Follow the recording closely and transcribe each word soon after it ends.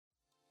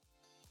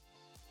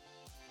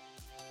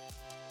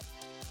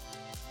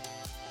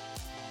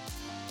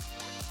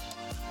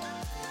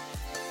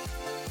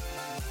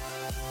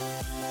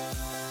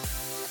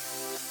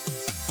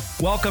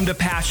Welcome to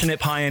Passionate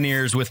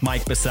Pioneers with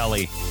Mike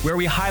Biselli, where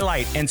we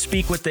highlight and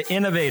speak with the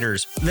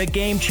innovators, the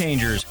game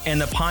changers, and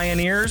the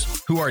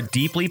pioneers who are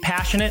deeply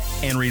passionate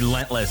and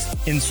relentless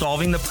in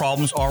solving the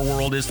problems our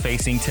world is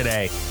facing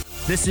today.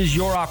 This is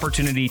your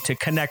opportunity to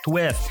connect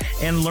with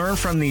and learn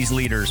from these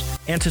leaders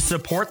and to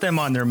support them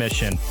on their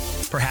mission.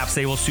 Perhaps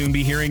they will soon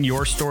be hearing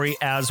your story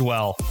as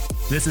well.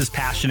 This is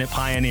Passionate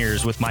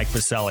Pioneers with Mike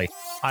Biselli.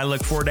 I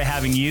look forward to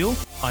having you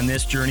on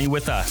this journey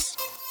with us.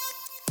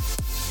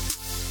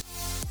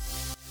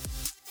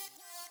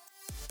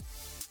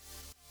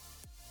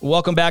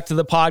 Welcome back to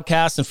the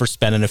podcast and for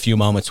spending a few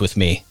moments with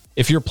me.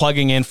 If you're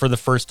plugging in for the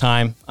first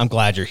time, I'm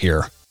glad you're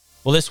here.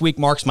 Well, this week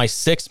marks my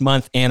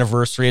 6-month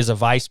anniversary as a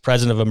Vice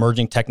President of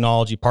Emerging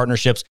Technology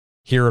Partnerships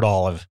here at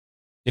Olive.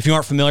 If you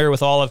aren't familiar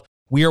with Olive,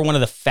 we are one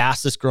of the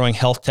fastest growing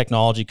health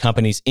technology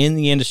companies in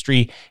the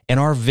industry, and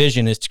our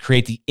vision is to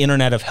create the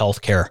Internet of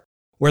Healthcare,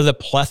 where the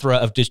plethora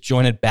of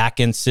disjointed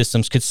back-end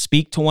systems could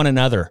speak to one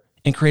another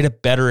and create a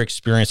better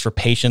experience for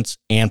patients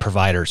and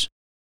providers.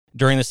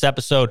 During this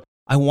episode,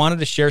 I wanted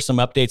to share some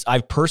updates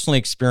I've personally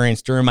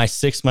experienced during my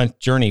 6-month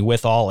journey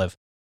with Olive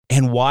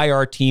and why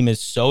our team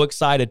is so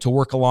excited to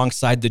work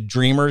alongside the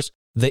dreamers,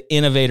 the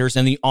innovators,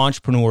 and the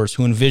entrepreneurs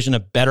who envision a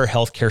better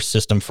healthcare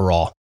system for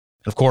all.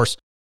 And of course,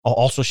 I'll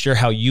also share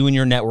how you and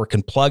your network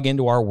can plug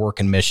into our work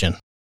and mission.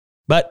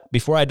 But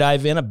before I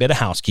dive in, a bit of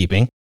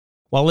housekeeping.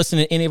 While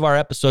listening to any of our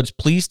episodes,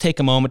 please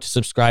take a moment to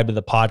subscribe to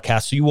the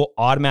podcast so you will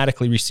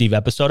automatically receive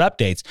episode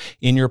updates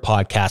in your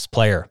podcast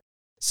player.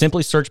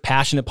 Simply search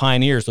Passionate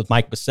Pioneers with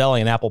Mike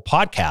Biselli in Apple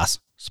Podcasts,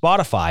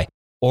 Spotify,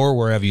 or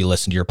wherever you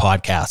listen to your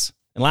podcasts.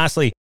 And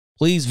lastly,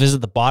 please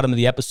visit the bottom of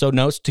the episode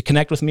notes to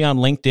connect with me on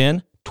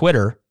LinkedIn,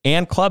 Twitter,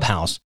 and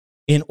Clubhouse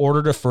in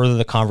order to further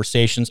the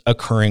conversations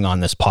occurring on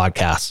this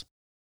podcast.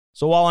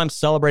 So while I'm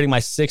celebrating my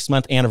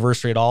 6-month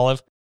anniversary at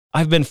Olive,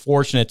 I've been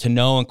fortunate to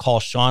know and call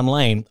Sean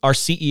Lane, our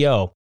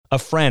CEO, a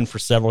friend for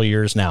several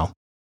years now.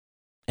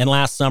 And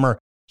last summer,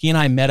 he and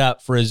I met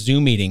up for a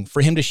Zoom meeting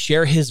for him to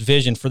share his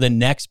vision for the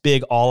next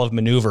big Olive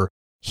maneuver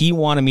he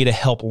wanted me to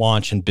help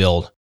launch and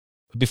build.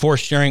 But before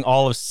sharing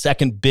Olive's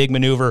second big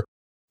maneuver,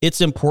 it's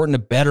important to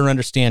better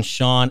understand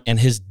Sean and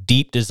his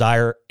deep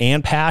desire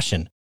and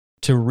passion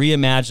to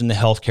reimagine the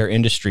healthcare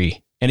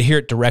industry and to hear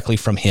it directly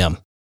from him.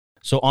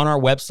 So on our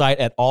website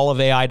at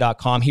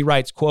oliveai.com, he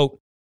writes, quote,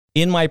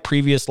 "In my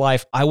previous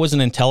life, I was an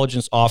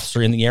intelligence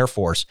officer in the Air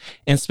Force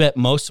and spent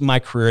most of my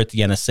career at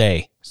the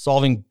NSA,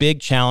 solving big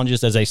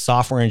challenges as a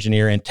software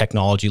engineer and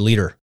technology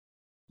leader.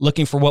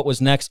 Looking for what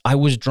was next, I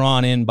was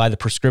drawn in by the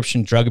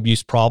prescription drug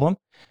abuse problem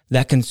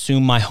that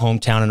consumed my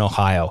hometown in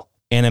Ohio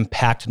and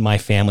impacted my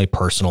family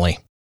personally.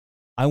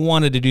 I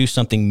wanted to do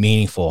something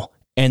meaningful,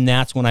 and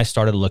that's when I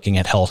started looking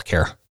at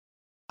healthcare.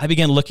 I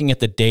began looking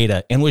at the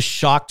data and was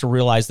shocked to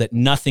realize that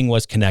nothing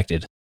was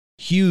connected.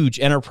 Huge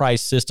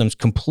enterprise systems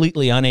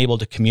completely unable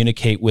to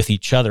communicate with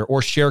each other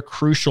or share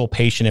crucial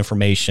patient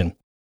information.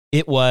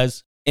 It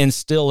was, and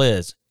still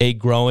is, a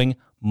growing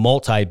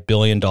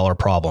multi-billion-dollar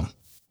problem.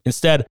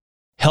 Instead,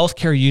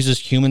 healthcare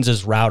uses humans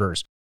as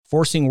routers,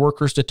 forcing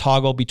workers to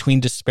toggle between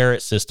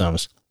disparate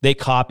systems. They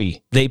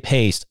copy, they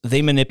paste,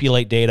 they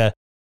manipulate data,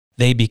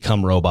 they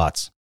become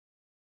robots.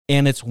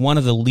 And it's one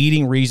of the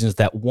leading reasons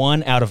that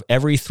 1 out of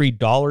every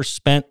 $3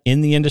 spent in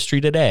the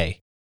industry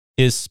today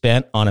is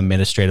spent on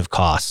administrative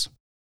costs.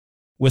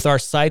 With our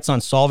sights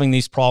on solving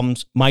these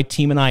problems, my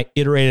team and I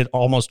iterated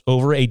almost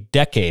over a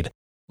decade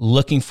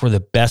looking for the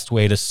best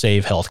way to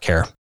save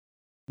healthcare.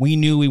 We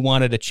knew we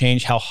wanted to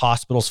change how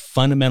hospitals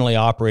fundamentally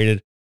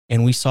operated,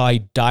 and we saw a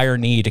dire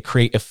need to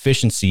create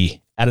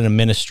efficiency at an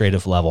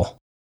administrative level.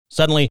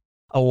 Suddenly,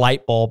 a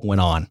light bulb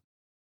went on.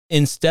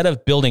 Instead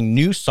of building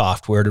new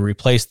software to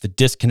replace the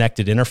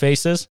disconnected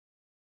interfaces,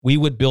 we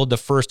would build the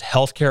first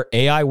healthcare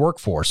AI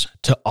workforce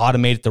to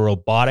automate the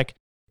robotic,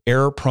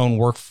 error-prone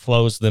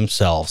workflows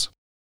themselves,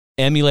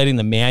 emulating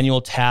the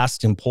manual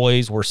tasks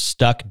employees were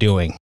stuck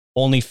doing,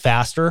 only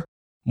faster,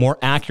 more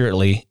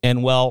accurately,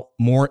 and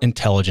more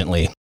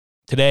intelligently.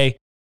 Today,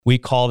 we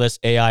call this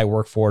AI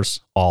workforce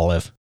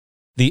Olive,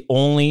 the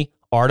only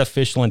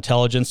artificial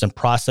intelligence and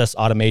process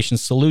automation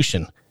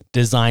solution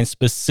designed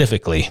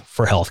specifically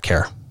for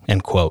healthcare,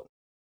 end quote.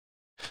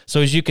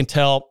 So as you can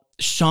tell,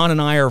 Sean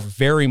and I are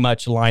very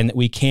much aligned that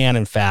we can,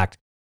 in fact,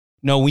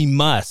 no, we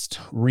must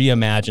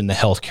reimagine the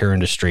healthcare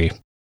industry.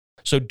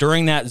 So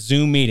during that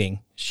Zoom meeting,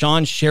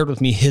 Sean shared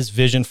with me his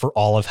vision for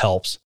Olive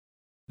Helps,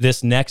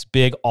 this next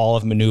big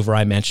Olive maneuver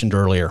I mentioned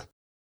earlier,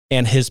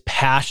 and his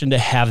passion to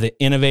have the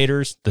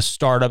innovators, the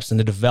startups, and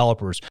the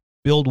developers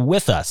build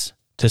with us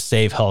to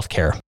save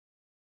healthcare.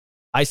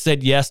 I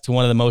said yes to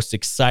one of the most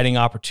exciting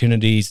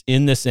opportunities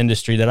in this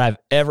industry that I've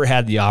ever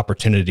had the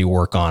opportunity to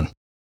work on.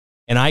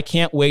 And I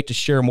can't wait to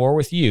share more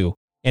with you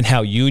and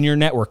how you and your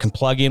network can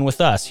plug in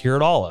with us here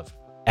at Olive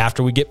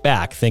after we get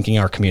back thanking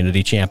our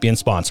community champion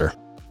sponsor.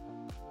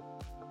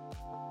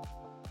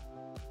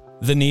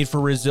 The need for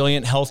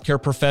resilient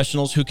healthcare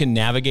professionals who can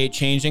navigate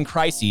change and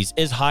crises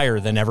is higher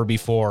than ever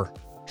before.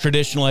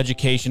 Traditional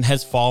education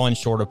has fallen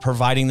short of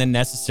providing the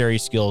necessary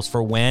skills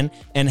for when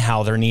and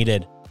how they're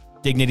needed.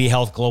 Dignity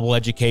Health Global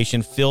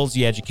Education fills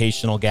the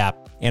educational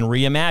gap and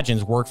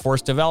reimagines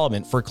workforce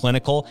development for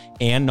clinical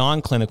and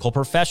non-clinical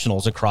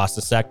professionals across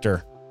the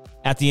sector.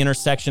 At the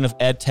intersection of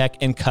EdTech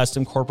and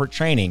custom corporate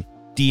training,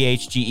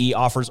 DHGE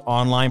offers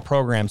online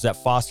programs that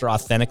foster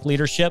authentic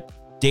leadership,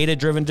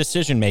 data-driven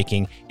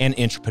decision-making, and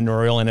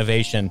entrepreneurial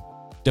innovation.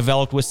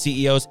 Developed with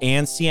CEOs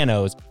and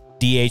CNOs,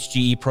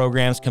 DHGE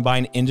programs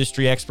combine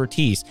industry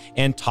expertise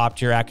and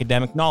top-tier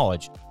academic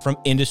knowledge from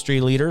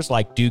industry leaders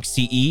like Duke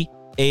CE,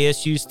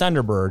 ASU's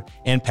Thunderbird,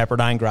 and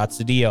Pepperdine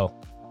Grazia-Deio.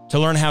 To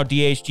learn how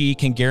DHGE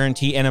can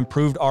guarantee an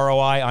improved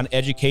ROI on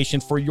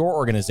education for your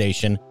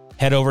organization,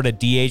 head over to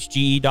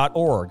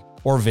dhge.org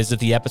or visit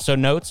the episode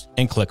notes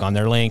and click on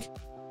their link.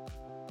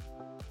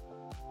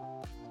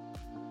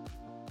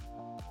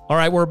 All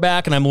right, we're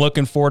back, and I'm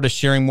looking forward to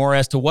sharing more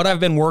as to what I've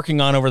been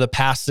working on over the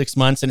past 6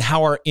 months and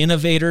how our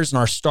innovators and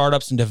our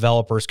startups and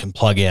developers can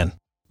plug in.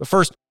 But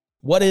first,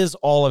 what is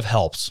Olive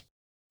Helps?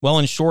 Well,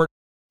 in short,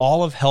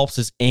 Olive Helps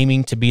is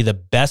aiming to be the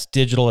best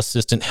digital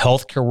assistant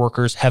healthcare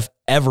workers have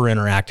ever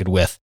interacted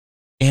with,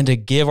 and to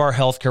give our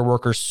healthcare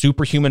workers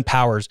superhuman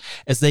powers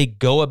as they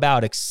go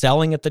about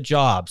excelling at the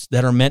jobs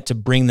that are meant to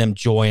bring them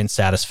joy and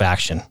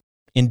satisfaction.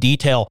 In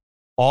detail,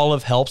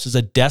 Olive Helps is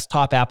a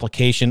desktop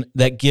application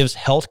that gives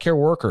healthcare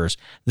workers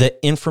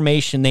the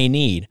information they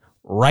need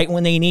right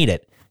when they need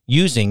it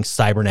using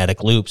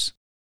cybernetic loops.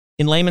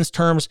 In layman's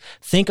terms,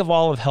 think of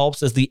Olive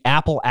Helps as the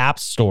Apple App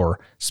Store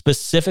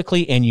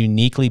specifically and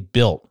uniquely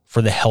built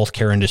for the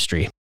healthcare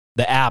industry.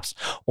 The apps,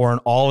 or in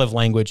Olive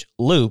language,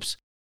 loops,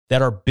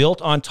 that are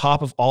built on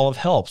top of Olive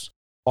Helps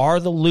are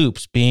the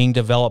loops being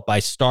developed by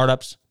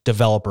startups,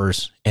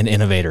 developers, and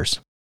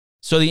innovators.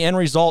 So the end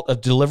result of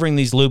delivering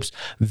these loops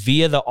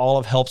via the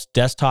Olive Helps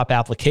desktop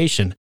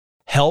application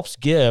helps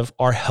give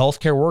our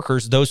healthcare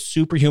workers those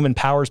superhuman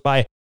powers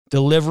by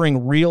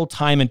delivering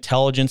real-time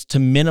intelligence to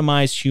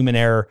minimize human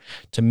error,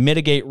 to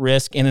mitigate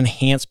risk and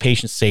enhance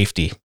patient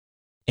safety,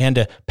 and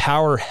to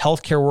power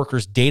healthcare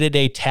workers'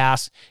 day-to-day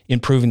tasks,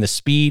 improving the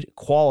speed,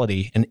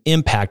 quality, and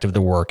impact of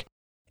their work,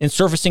 and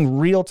surfacing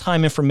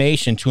real-time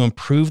information to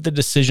improve the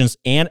decisions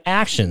and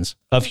actions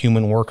of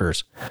human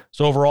workers.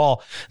 So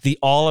overall, the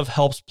Olive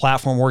Helps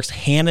platform works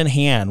hand in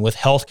hand with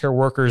healthcare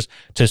workers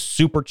to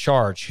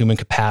supercharge human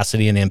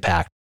capacity and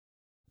impact.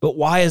 But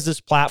why is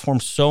this platform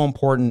so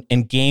important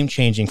and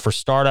game-changing for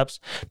startups,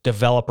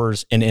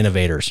 developers, and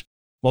innovators?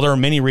 Well, there are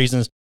many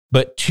reasons,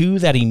 but two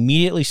that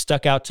immediately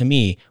stuck out to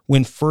me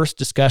when first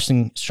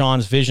discussing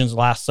Sean's visions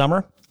last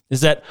summer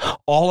is that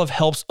Olive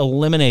Helps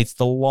eliminates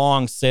the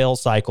long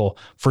sales cycle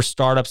for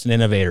startups and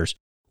innovators,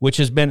 which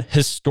has been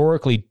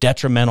historically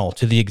detrimental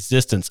to the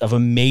existence of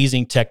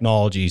amazing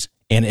technologies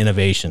and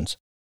innovations.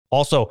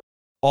 Also,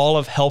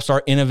 Olive helps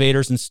our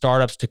innovators and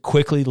startups to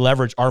quickly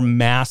leverage our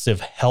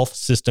massive health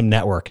system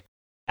network.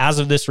 As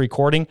of this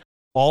recording,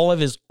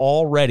 Olive is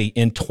already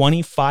in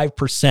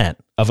 25%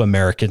 of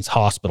Americans'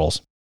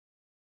 hospitals.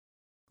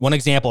 One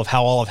example of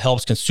how Olive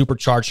Helps can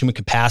supercharge human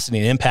capacity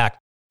and impact: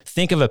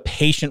 think of a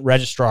patient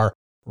registrar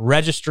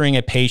registering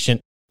a patient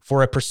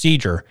for a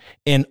procedure,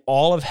 and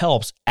Olive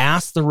Helps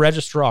asks the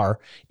registrar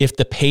if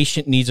the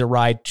patient needs a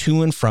ride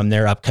to and from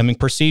their upcoming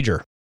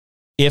procedure.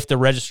 If the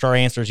registrar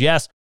answers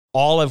yes,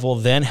 Olive will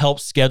then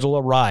help schedule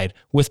a ride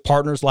with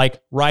partners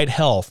like Ride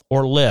Health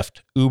or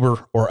Lyft,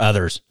 Uber, or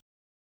others.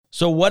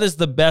 So what is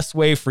the best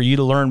way for you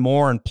to learn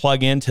more and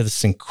plug into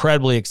this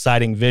incredibly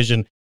exciting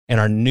vision and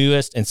our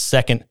newest and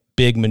second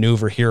big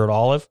maneuver here at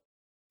Olive?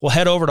 Well,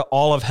 head over to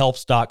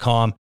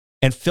olivehelps.com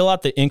and fill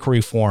out the inquiry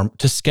form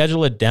to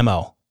schedule a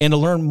demo and to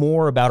learn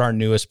more about our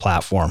newest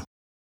platform.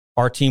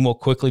 Our team will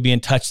quickly be in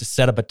touch to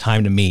set up a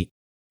time to meet.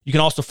 You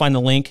can also find the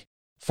link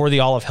for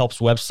the Olive Helps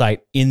website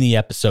in the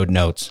episode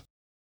notes.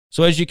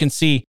 So as you can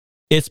see,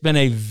 it's been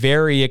a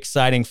very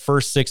exciting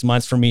first 6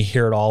 months for me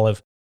here at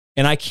Olive,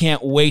 and I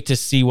can't wait to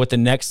see what the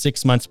next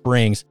 6 months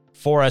brings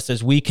for us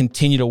as we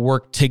continue to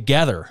work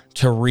together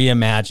to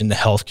reimagine the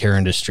healthcare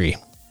industry.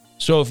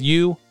 So if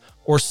you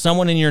or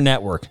someone in your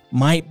network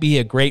might be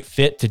a great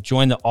fit to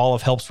join the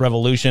Olive Helps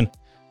revolution,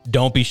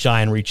 don't be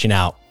shy in reaching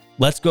out.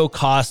 Let's go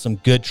cause some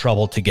good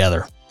trouble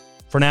together.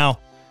 For now,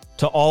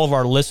 to all of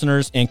our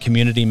listeners and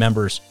community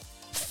members,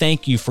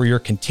 thank you for your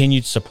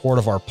continued support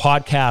of our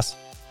podcast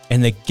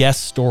and the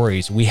guest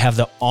stories we have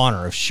the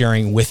honor of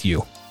sharing with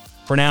you.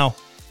 For now,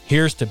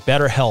 here's to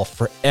better health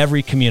for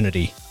every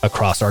community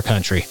across our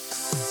country.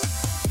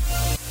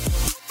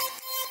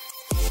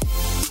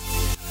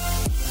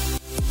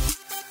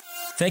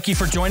 Thank you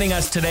for joining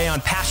us today on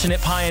Passionate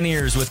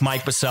Pioneers with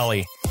Mike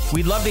Biselli.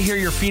 We'd love to hear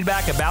your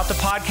feedback about the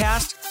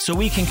podcast so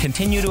we can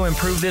continue to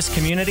improve this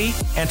community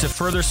and to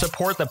further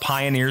support the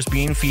pioneers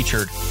being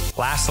featured.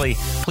 Lastly,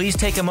 please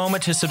take a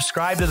moment to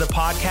subscribe to the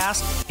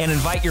podcast and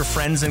invite your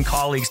friends and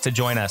colleagues to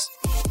join us.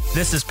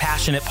 This is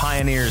Passionate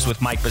Pioneers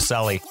with Mike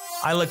Biselli.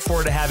 I look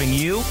forward to having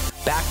you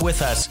back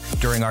with us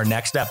during our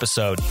next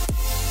episode.